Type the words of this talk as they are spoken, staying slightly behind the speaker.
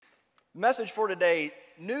Message for today,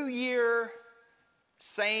 New Year,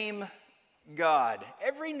 same God.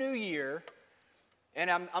 Every new year,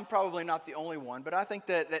 and I'm probably not the only one, but I think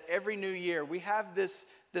that every new year we have this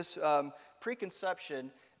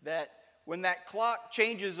preconception that when that clock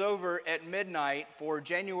changes over at midnight for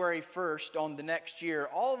January 1st on the next year,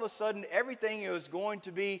 all of a sudden everything is going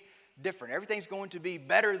to be different. Everything's going to be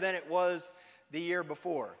better than it was the year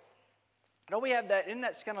before. Don't we have that? Isn't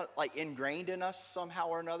that kind of like ingrained in us somehow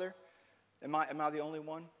or another? Am I the only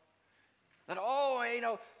one? That,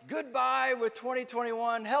 goodbye with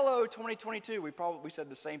 2021, hello 2022. We said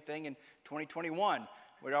the same thing in 2021.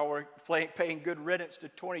 We all were paying good riddance to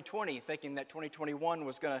 2020, thinking that 2021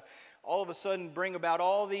 was going to all of a sudden bring about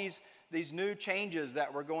all these new changes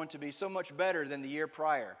that were going to be so much better than the year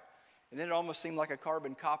prior. And then it almost seemed like a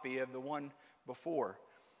carbon copy of the one before.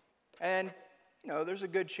 And, there's a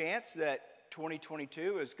good chance that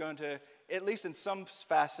 2022 is going to, at least in some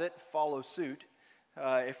facet, follow suit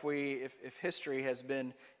if history has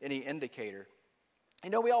been any indicator.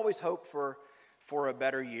 We always hope for a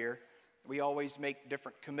better year. We always make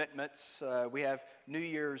different commitments. We have New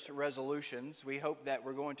Year's resolutions. We hope that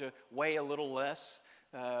we're going to weigh a little less,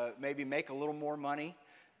 maybe make a little more money,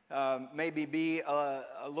 maybe be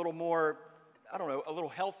a little more, a little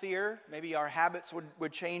healthier. Maybe our habits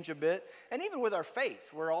would change a bit. And even with our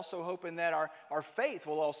faith, we're also hoping that our faith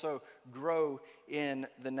will also grow in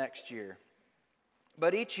the next year.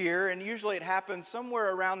 But each year, and usually it happens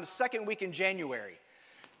somewhere around the second week in January,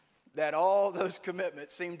 that all those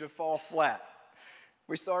commitments seem to fall flat.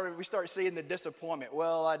 We start seeing the disappointment.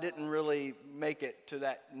 Well, I didn't really make it to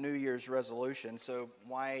that New Year's resolution, so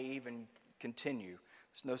why even continue?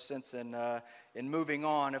 There's no sense in moving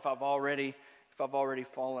on if I've already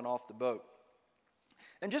fallen off the boat.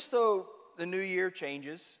 And just so the new year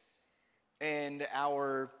changes and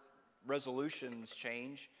our resolutions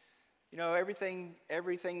change,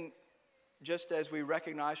 everything just as we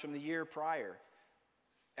recognize from the year prior,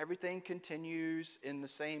 everything continues in the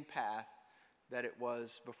same path that it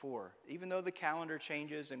was before. Even though the calendar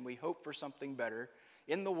changes and we hope for something better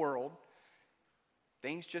in the world,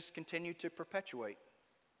 things just continue to perpetuate.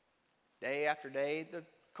 Day after day, the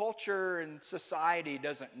culture and society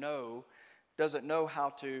doesn't know how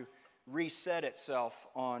to reset itself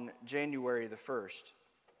on January the 1st.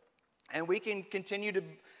 And we can continue to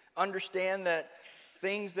understand that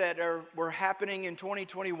things that were happening in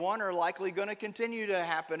 2021 are likely going to continue to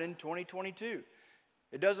happen in 2022.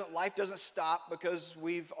 Life doesn't stop because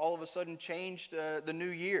we've all of a sudden changed the new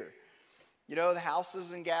year. The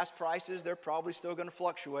houses and gas prices, they're probably still going to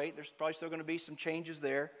fluctuate. There's probably still going to be some changes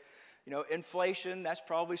there. Inflation, that's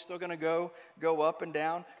probably still going to go up and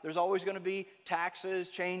down. There's always going to be taxes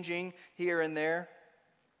changing here and there.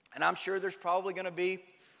 And I'm sure there's probably going to be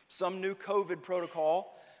some new COVID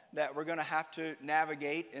protocol that we're going to have to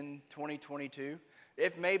navigate in 2022.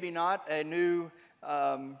 If maybe not a new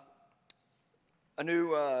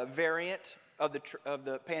variant of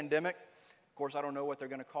the pandemic. Of course, I don't know what they're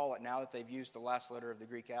going to call it now that they've used the last letter of the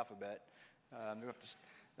Greek alphabet. They'll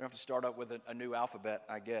have to start up with a new alphabet,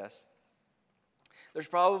 I guess. There's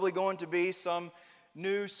probably going to be some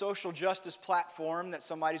new social justice platform that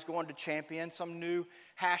somebody's going to champion, some new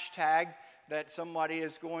hashtag that somebody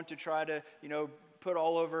is going to try to, put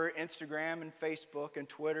all over Instagram and Facebook and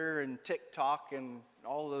Twitter and TikTok and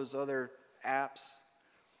all those other apps.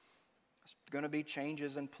 There's going to be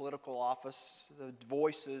changes in political office. The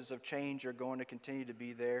voices of change are going to continue to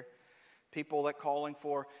be there. People that calling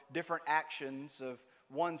for different actions of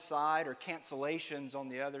one side or cancellations on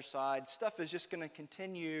the other side. Stuff is just going to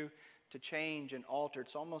continue to change and alter.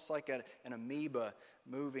 It's almost like an amoeba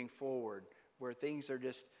moving forward where things are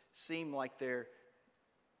just seem like they're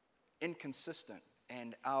inconsistent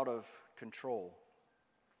and out of control.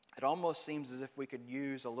 It almost seems as if we could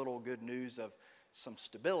use a little good news of some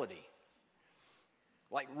stability,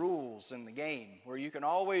 like rules in the game, where you can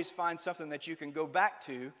always find something that you can go back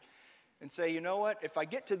to and say, you know what, if I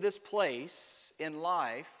get to this place in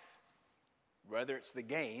life, whether it's the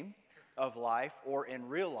game of life or in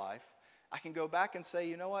real life, I can go back and say,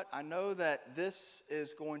 you know what, I know that this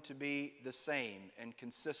is going to be the same and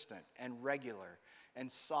consistent and regular and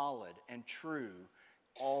solid and true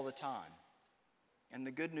all the time. And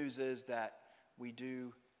the good news is that we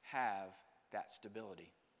do have that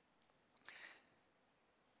stability.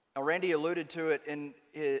 Now, Randy alluded to it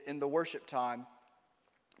in the worship time,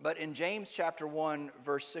 but in James chapter 1,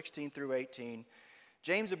 verse 16 through 18,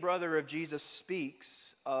 James, a brother of Jesus,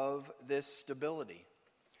 speaks of this stability,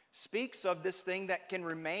 speaks of this thing that can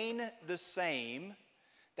remain the same,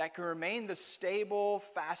 that can remain the stable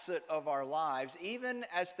facet of our lives, even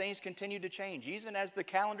as things continue to change, even as the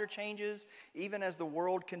calendar changes, even as the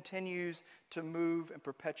world continues to move and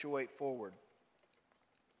perpetuate forward.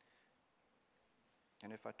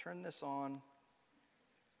 And if I turn this on,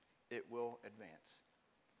 it will advance.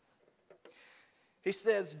 He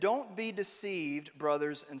says, don't be deceived,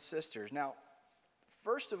 brothers and sisters. Now,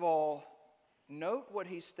 first of all, note what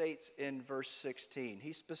he states in verse 16.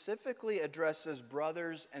 He specifically addresses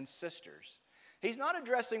brothers and sisters. He's not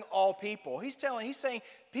addressing all people. He's saying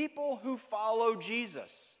people who follow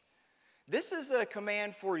Jesus. This is a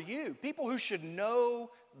command for you, people who should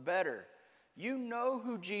know better. You know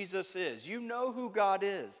who Jesus is. You know who God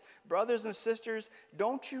is. Brothers and sisters,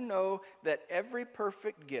 don't you know that every good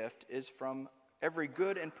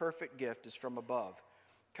and perfect gift is from above,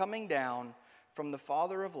 coming down from the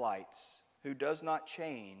Father of lights, who does not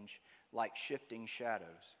change like shifting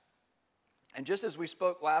shadows. And just as we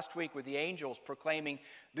spoke last week with the angels proclaiming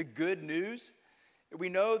the good news, we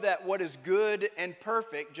know that what is good and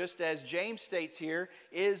perfect, just as James states here,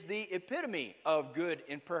 is the epitome of good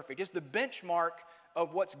and perfect. It's the benchmark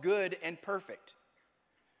of what's good and perfect.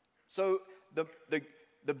 So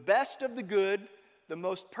the best of the good, the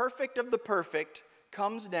most perfect of the perfect,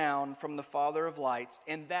 comes down from the Father of lights,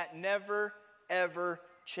 and that never, ever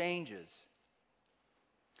changes.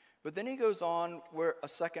 But then he goes on where a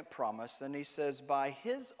second promise, and he says, by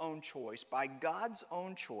his own choice, by God's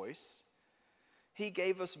own choice, he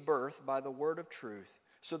gave us birth by the word of truth,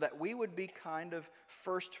 so that we would be kind of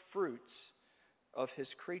first fruits of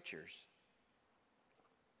his creatures.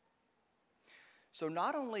 So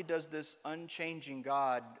not only does this unchanging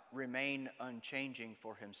God remain unchanging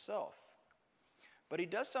for himself, but he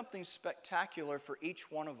does something spectacular for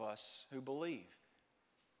each one of us who believe.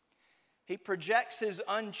 He projects his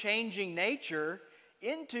unchanging nature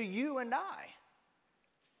into you and I.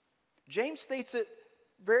 James states it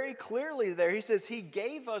very clearly there. He says he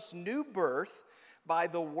gave us new birth by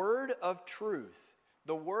the word of truth.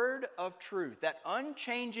 The word of truth, that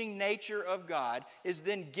unchanging nature of God, is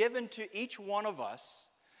then given to each one of us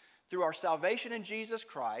through our salvation in Jesus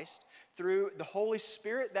Christ, through the Holy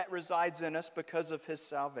Spirit that resides in us because of his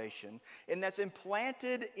salvation, and that's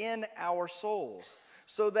implanted in our souls,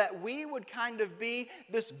 so that we would kind of be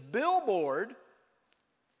this billboard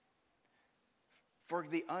for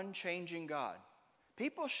the unchanging God.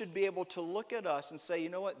 People should be able to look at us and say, you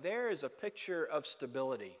know what, there is a picture of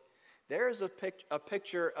stability. There is a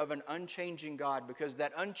picture of an unchanging God, because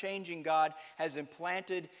that unchanging God has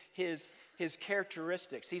implanted his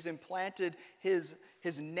characteristics. He's implanted his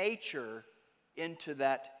nature into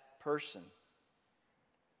that person.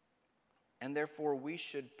 And therefore we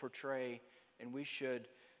should portray and we should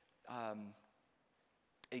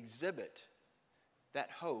exhibit that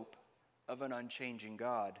hope of an unchanging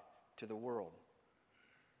God to the world.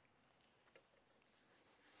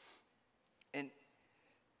 And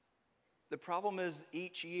the problem is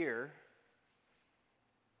each year,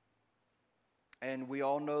 and we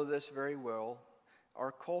all know this very well,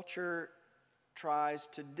 our culture tries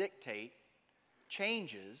to dictate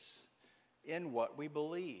changes in what we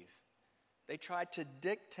believe. They try to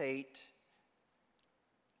dictate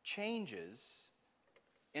changes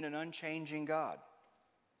in an unchanging God.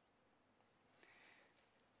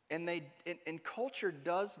 And culture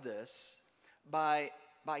does this by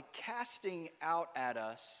casting out at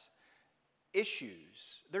us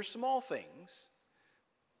issues. They're small things.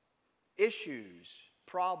 Issues,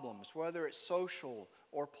 problems, whether it's social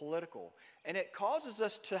or political. And it causes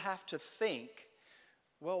us to have to think,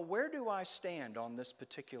 well, where do I stand on this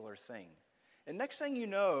particular thing? And next thing you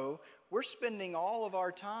know, we're spending all of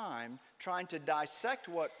our time trying to dissect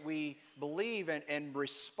what we believe and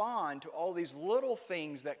respond to all these little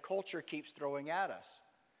things that culture keeps throwing at us.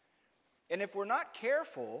 And if we're not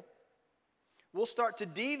careful, we'll start to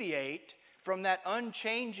deviate from that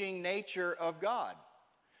unchanging nature of God.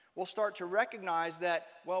 We'll start to recognize that,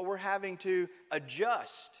 well, we're having to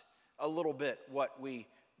adjust a little bit what we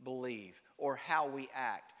believe, or how we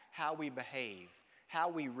act, how we behave, how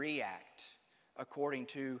we react according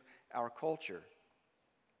to our culture.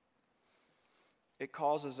 It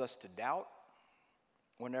causes us to doubt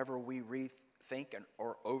whenever we rethink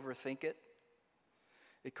or overthink it.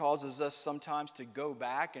 It causes us sometimes to go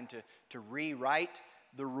back and to rewrite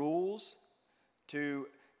the rules, to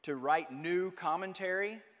write new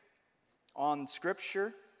commentary on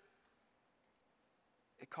Scripture.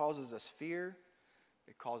 It causes us fear,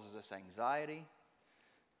 it causes us anxiety,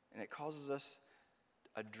 and it causes us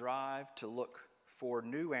a drive to look for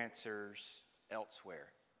new answers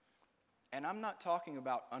elsewhere. And I'm not talking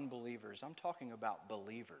about unbelievers, I'm talking about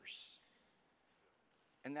believers.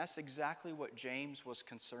 And that's exactly what James was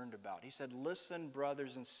concerned about. He said, listen,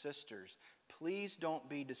 brothers and sisters, please don't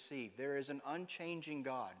be deceived. There is an unchanging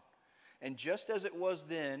God. And just as it was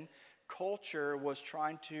then, culture was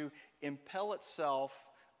trying to impel itself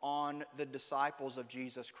on the disciples of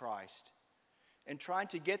Jesus Christ and trying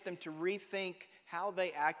to get them to rethink how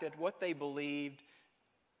they acted, what they believed,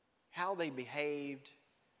 how they behaved.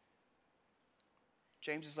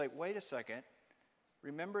 James is like, wait a second.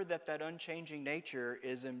 Remember that unchanging nature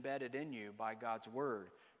is embedded in you by God's word,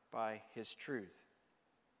 by his truth.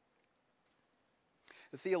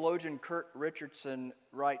 The theologian Kurt Richardson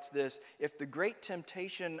writes this: if the great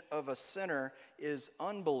temptation of a sinner is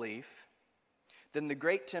unbelief, then the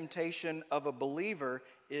great temptation of a believer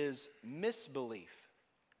is misbelief.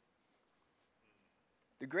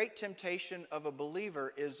 The great temptation of a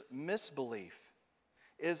believer is misbelief,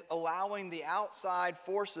 is allowing the outside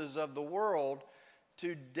forces of the world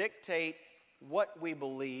to dictate what we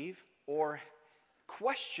believe or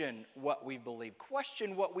question what we believe,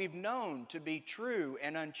 question what we've known to be true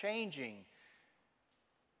and unchanging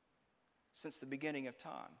since the beginning of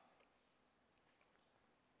time.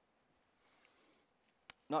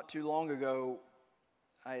 Not too long ago,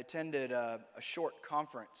 I attended a short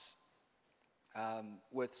conference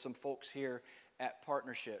with some folks here at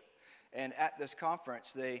Partnership. And at this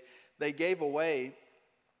conference, they gave away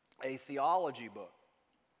a theology book.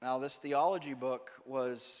 Now, this theology book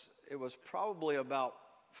was probably about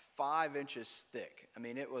 5 inches thick. I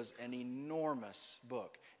mean, it was an enormous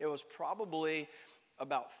book. It was probably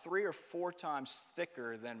about 3 or 4 times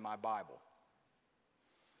thicker than my Bible.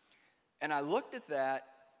 And I looked at that,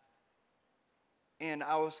 and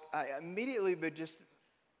I immediately just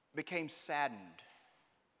became saddened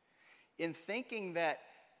in thinking that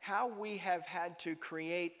how we have had to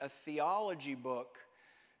create a theology book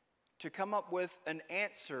to come up with an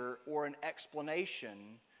answer or an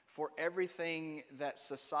explanation for everything that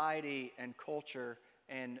society and culture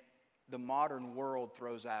and the modern world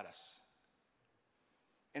throws at us.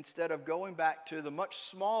 Instead of going back to the much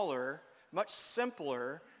smaller, much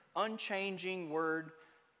simpler, unchanging Word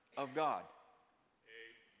of God.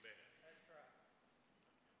 Amen.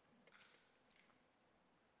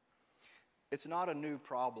 It's not a new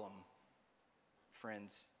problem,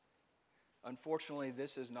 friends. Unfortunately,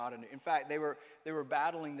 this is not a new. In fact, they were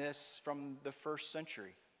battling this from the first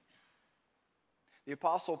century. The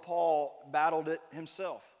Apostle Paul battled it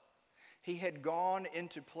himself. He had gone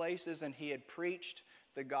into places and he had preached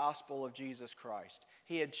the gospel of Jesus Christ.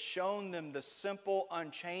 He had shown them the simple,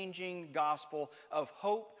 unchanging gospel of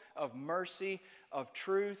hope, of mercy, of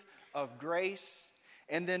truth, of grace.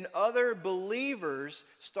 And then other believers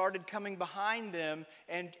started coming behind them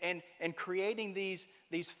and creating these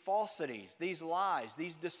falsities, these lies,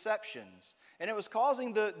 these deceptions. And it was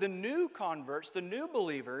causing the new converts, the new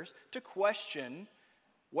believers, to question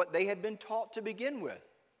what they had been taught to begin with.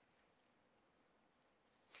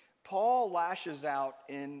 Paul lashes out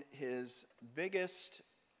in his biggest,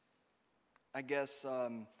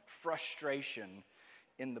 frustration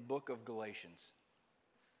in the book of Galatians.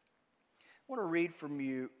 I want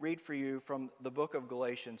to read for you from the book of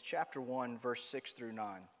Galatians, chapter 1, verse 6 through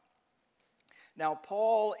 9. Now,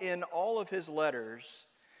 Paul, in all of his letters,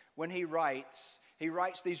 when he writes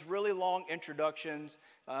these really long introductions,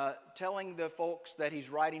 telling the folks that he's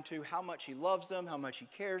writing to how much he loves them, how much he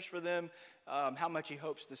cares for them, how much he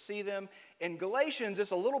hopes to see them. In Galatians,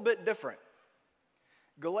 it's a little bit different.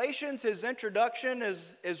 Galatians, his introduction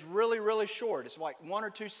is really, really short. It's like 1 or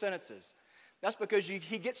 2 sentences. That's because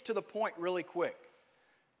he gets to the point really quick.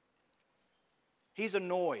 He's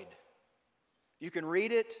annoyed. You can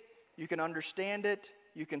read it, you can understand it,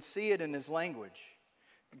 you can see it in his language.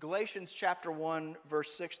 Galatians chapter 1,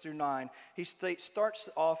 verse 6 through 9, he starts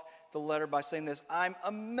off the letter by saying this: I'm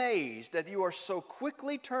amazed that you are so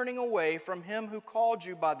quickly turning away from him who called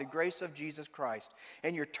you by the grace of Jesus Christ,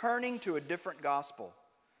 and you're turning to a different gospel.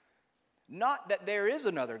 Not that there is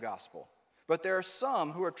another gospel, but there are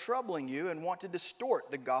some who are troubling you and want to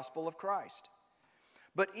distort the gospel of Christ.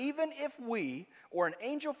 But even if we or an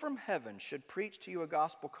angel from heaven should preach to you a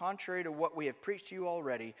gospel contrary to what we have preached to you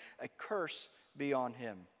already, a curse be on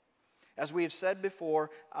him. As we have said before,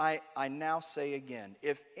 I now say again,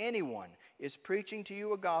 if anyone is preaching to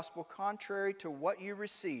you a gospel contrary to what you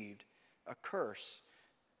received, a curse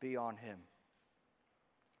be on him.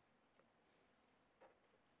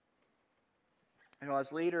 You know,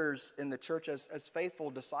 as leaders in the church, as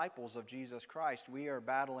faithful disciples of Jesus Christ, we are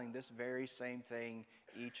battling this very same thing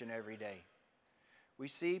each and every day. We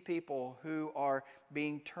see people who are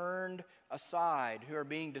being turned aside, who are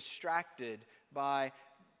being distracted by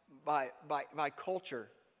culture,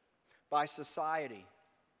 by society,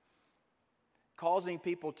 causing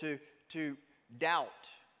people to doubt,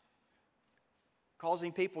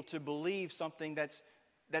 causing people to believe something that's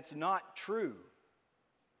not true,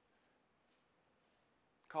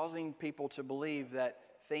 causing people to believe that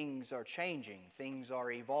things are changing, things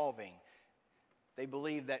are evolving. They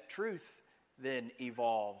believe that truth then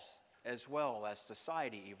evolves as well as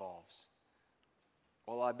society evolves.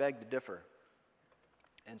 Well, I beg to differ,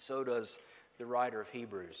 and so does the writer of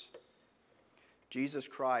Hebrews. Jesus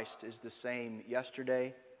Christ is the same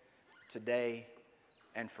yesterday, today,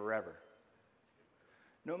 and forever.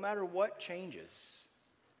 No matter what changes,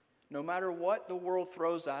 no matter what the world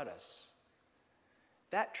throws at us,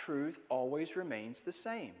 that truth always remains the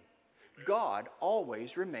same. God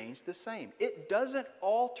always remains the same. It doesn't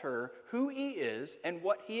alter who He is and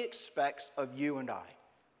what He expects of you and I.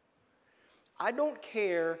 I don't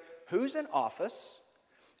care who's in office.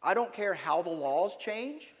 I don't care how the laws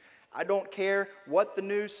change. I don't care what the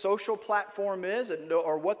new social platform is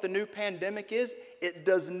or what the new pandemic is. It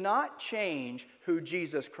does not change who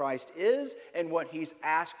Jesus Christ is and what He's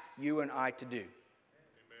asked you and I to do.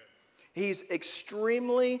 He's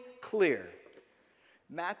extremely clear.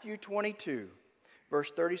 Matthew 22,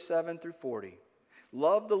 verse 37 through 40.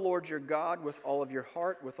 Love the Lord your God with all of your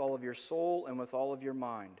heart, with all of your soul, and with all of your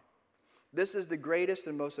mind. This is the greatest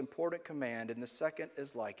and most important command, and the second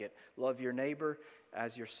is like it. Love your neighbor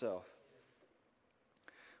as yourself.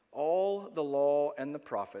 All the law and the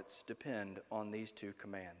prophets depend on these two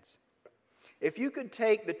commands. If you could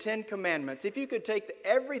take the 10 commandments, if you could take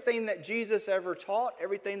everything that Jesus ever taught,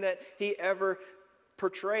 everything that He ever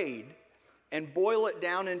portrayed, and boil it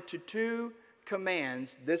down into 2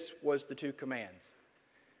 commands, this was the 2 commands.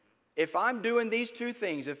 If I'm doing these 2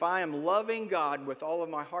 things, if I am loving God with all of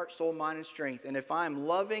my heart, soul, mind, and strength, and if I am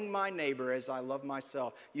loving my neighbor as I love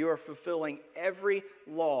myself, you are fulfilling every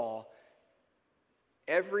law,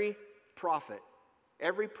 every prophet,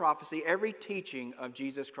 every prophecy, every teaching of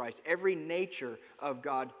Jesus Christ, every nature of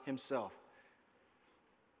God Himself.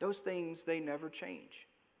 Those things, they never change.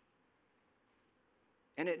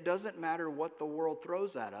 And it doesn't matter what the world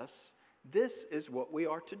throws at us, this is what we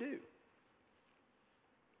are to do.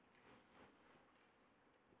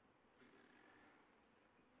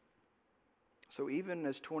 So even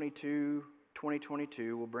as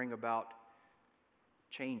 2022 will bring about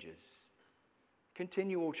changes,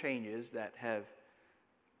 continual changes that have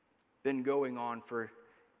been going on for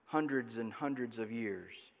hundreds and hundreds of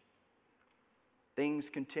years. Things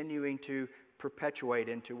continuing to perpetuate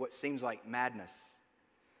into what seems like madness.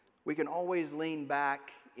 We can always lean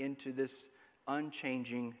back into this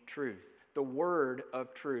unchanging truth, the word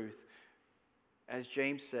of truth, as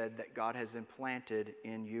James said, that God has implanted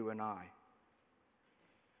in you and I.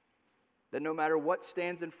 That no matter what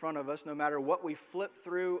stands in front of us, no matter what we flip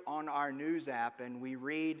through on our news app and we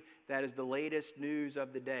read that is the latest news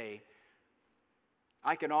of the day,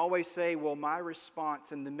 I can always say, well, my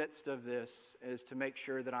response in the midst of this is to make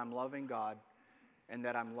sure that I'm loving God and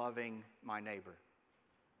that I'm loving my neighbor.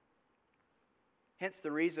 Hence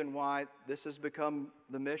the reason why this has become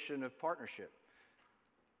the mission of partnership.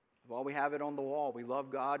 While we have it on the wall, we love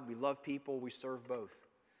God, we love people, we serve both.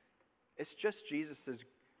 It's just Jesus'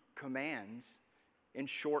 commands in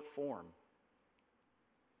short form.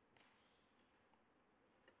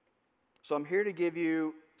 So I'm here to give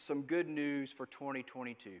you some good news for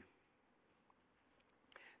 2022.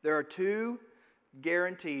 There are 2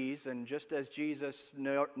 guarantees, and just as Jesus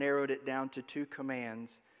narrowed it down to 2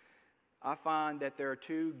 commands, I find that there are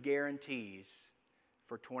 2 guarantees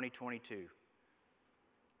for 2022.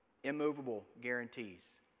 Immovable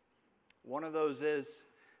guarantees. One of those is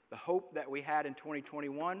the hope that we had in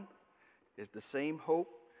 2021 is the same hope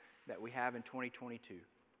that we have in 2022. Amen.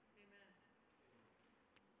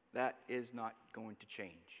 That is not going to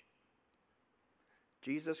change.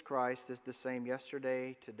 Jesus Christ is the same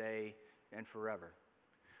yesterday, today, and forever.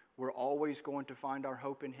 We're always going to find our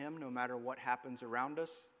hope in Him no matter what happens around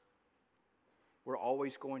us. We're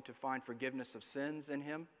always going to find forgiveness of sins in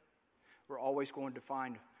Him. We're always going to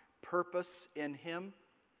find purpose in Him.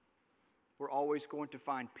 We're always going to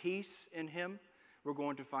find peace in Him. We're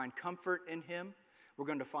going to find comfort in Him. We're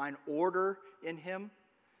going to find order in Him.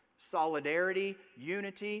 Solidarity,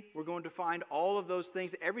 unity. We're going to find all of those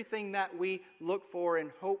things. Everything that we look for and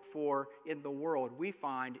hope for in the world, we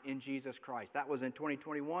find in Jesus Christ. That was in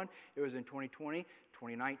 2021. It was in 2020,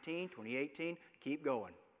 2019, 2018. Keep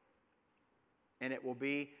going. And it will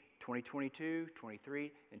be 2022,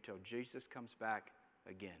 23, until Jesus comes back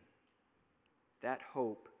again. That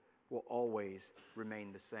hope will always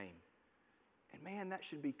remain the same. And man, that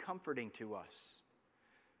should be comforting to us.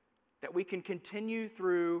 That we can continue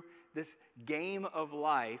through this game of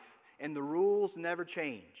life and the rules never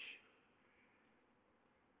change.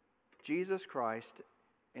 Jesus Christ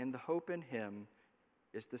and the hope in Him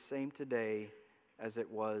is the same today as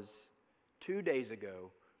it was 2 days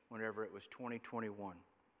ago, whenever it was 2021.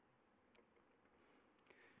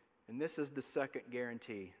 And this is the second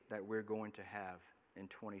guarantee that we're going to have in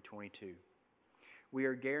 2022. We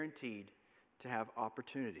are guaranteed to have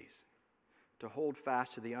opportunities to hold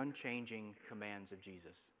fast to the unchanging commands of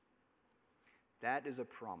Jesus. That is a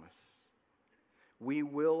promise. We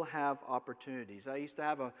will have opportunities. I used to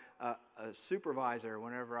have a supervisor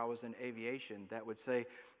whenever I was in aviation that would say,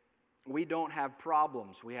 we don't have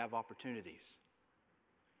problems, we have opportunities.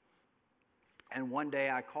 And one day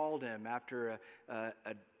I called him after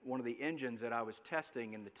one of the engines that I was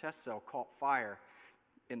testing in the test cell caught fire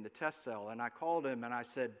in the test cell. And I called him and I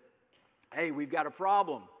said, hey, we've got a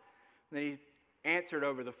problem. And then he answered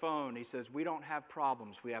over the phone. He says, we don't have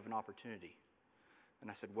problems, we have an opportunity. And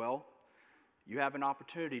I said, well, you have an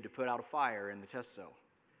opportunity to put out a fire in the test cell.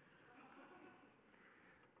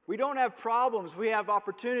 We don't have problems, we have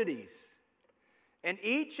opportunities. And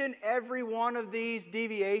each and every one of these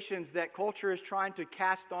deviations that culture is trying to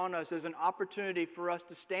cast on us is an opportunity for us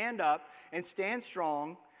to stand up and stand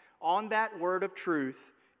strong on that word of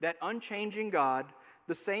truth, that unchanging God,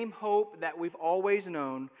 the same hope that we've always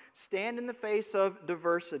known, stand in the face of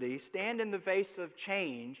diversity, stand in the face of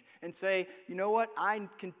change, and say, you know what, I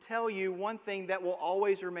can tell you one thing that will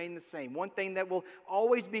always remain the same, one thing that will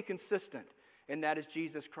always be consistent, and that is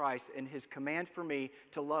Jesus Christ and His command for me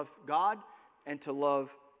to love God and to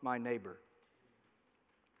love my neighbor.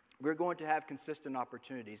 We're going to have consistent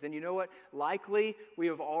opportunities. And you know what? Likely we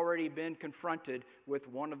have already been confronted with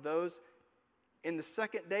one of those in the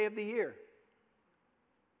second day of the year.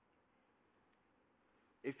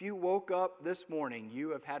 If you woke up this morning,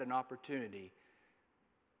 you have had an opportunity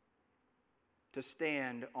to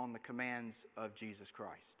stand on the commands of Jesus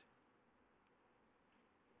Christ.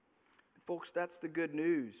 Folks, that's the good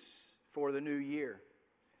news for the new year.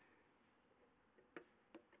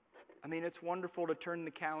 I mean, it's wonderful to turn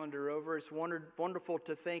the calendar over. It's wonderful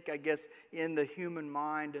to think, I guess, in the human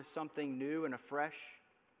mind something new and afresh.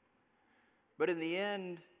 But in the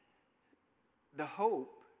end, the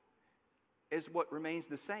hope is what remains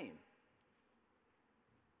the same.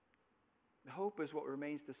 The hope is what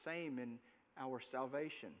remains the same in our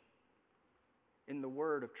salvation, in the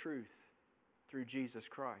word of truth through Jesus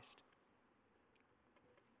Christ.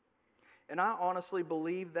 And I honestly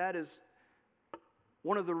believe that is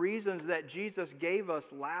one of the reasons that Jesus gave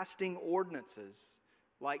us lasting ordinances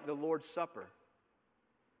like the Lord's Supper,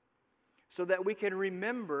 so that we can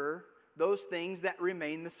remember those things that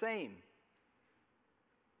remain the same.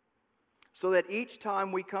 So that each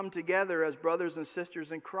time we come together as brothers and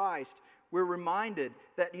sisters in Christ, we're reminded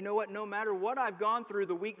that, you know what, no matter what I've gone through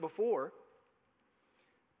the week before,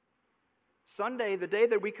 Sunday, the day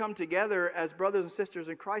that we come together as brothers and sisters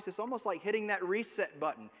in Christ, it's almost like hitting that reset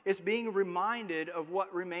button. It's being reminded of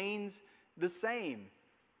what remains the same.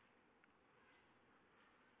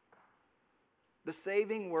 The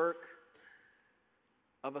saving work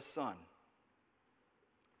of a son.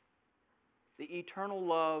 The eternal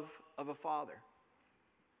love of a father.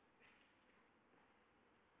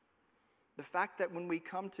 The fact that when we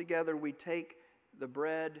come together, we take the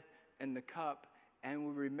bread and the cup and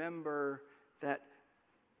we remember that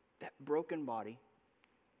broken body.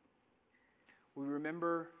 We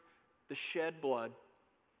remember the shed blood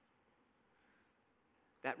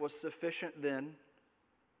that was sufficient then.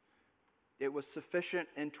 It was sufficient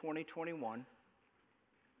in 2021.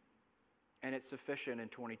 And it's sufficient in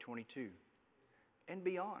 2022 and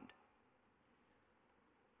beyond.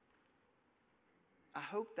 I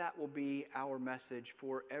hope that will be our message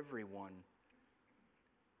for everyone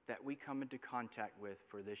that we come into contact with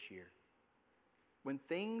for this year. When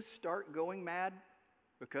things start going mad,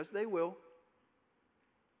 because they will,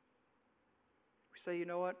 we say, you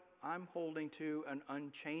know what? I'm holding to an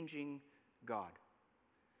unchanging God,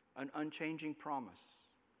 an unchanging promise,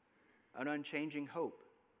 an unchanging hope.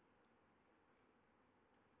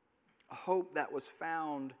 A hope that was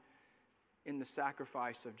found in the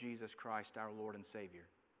sacrifice of Jesus Christ, our Lord and Savior.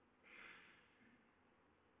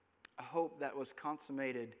 A hope that was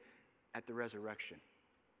consummated at the resurrection.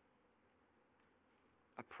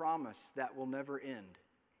 A promise that will never end.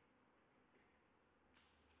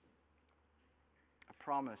 A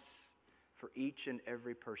promise for each and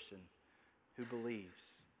every person who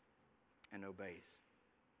believes and obeys.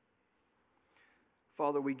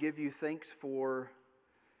 Father, we give you thanks for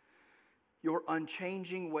your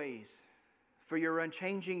unchanging ways, for your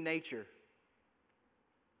unchanging nature.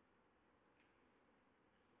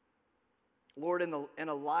 Lord, in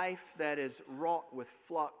a life that is wrought with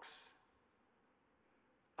flux,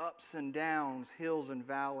 ups and downs, hills and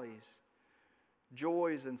valleys,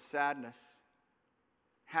 joys and sadness,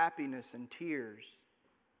 happiness and tears,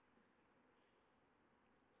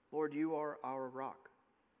 Lord, you are our rock,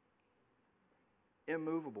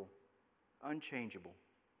 immovable, unchangeable.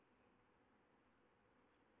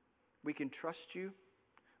 We can trust you.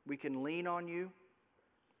 We can lean on you.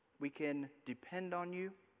 We can depend on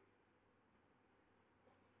you.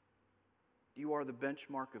 You are the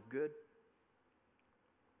benchmark of good,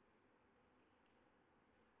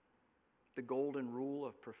 the golden rule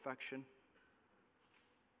of perfection,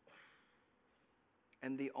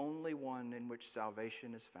 and the only one in which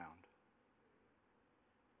salvation is found.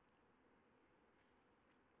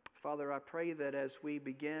 Father, I pray that as we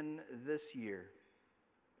begin this year,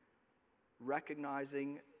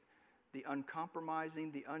 recognizing the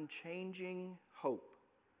uncompromising, the unchanging hope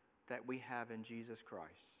that we have in Jesus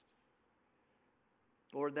Christ,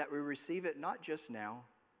 Lord, that we receive it not just now,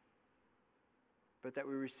 but that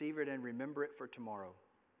we receive it and remember it for tomorrow,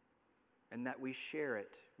 and that we share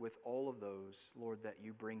it with all of those, Lord, that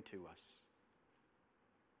you bring to us.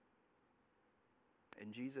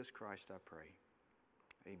 In Jesus Christ I pray.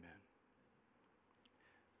 Amen.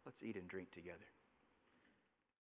 Let's eat and drink together.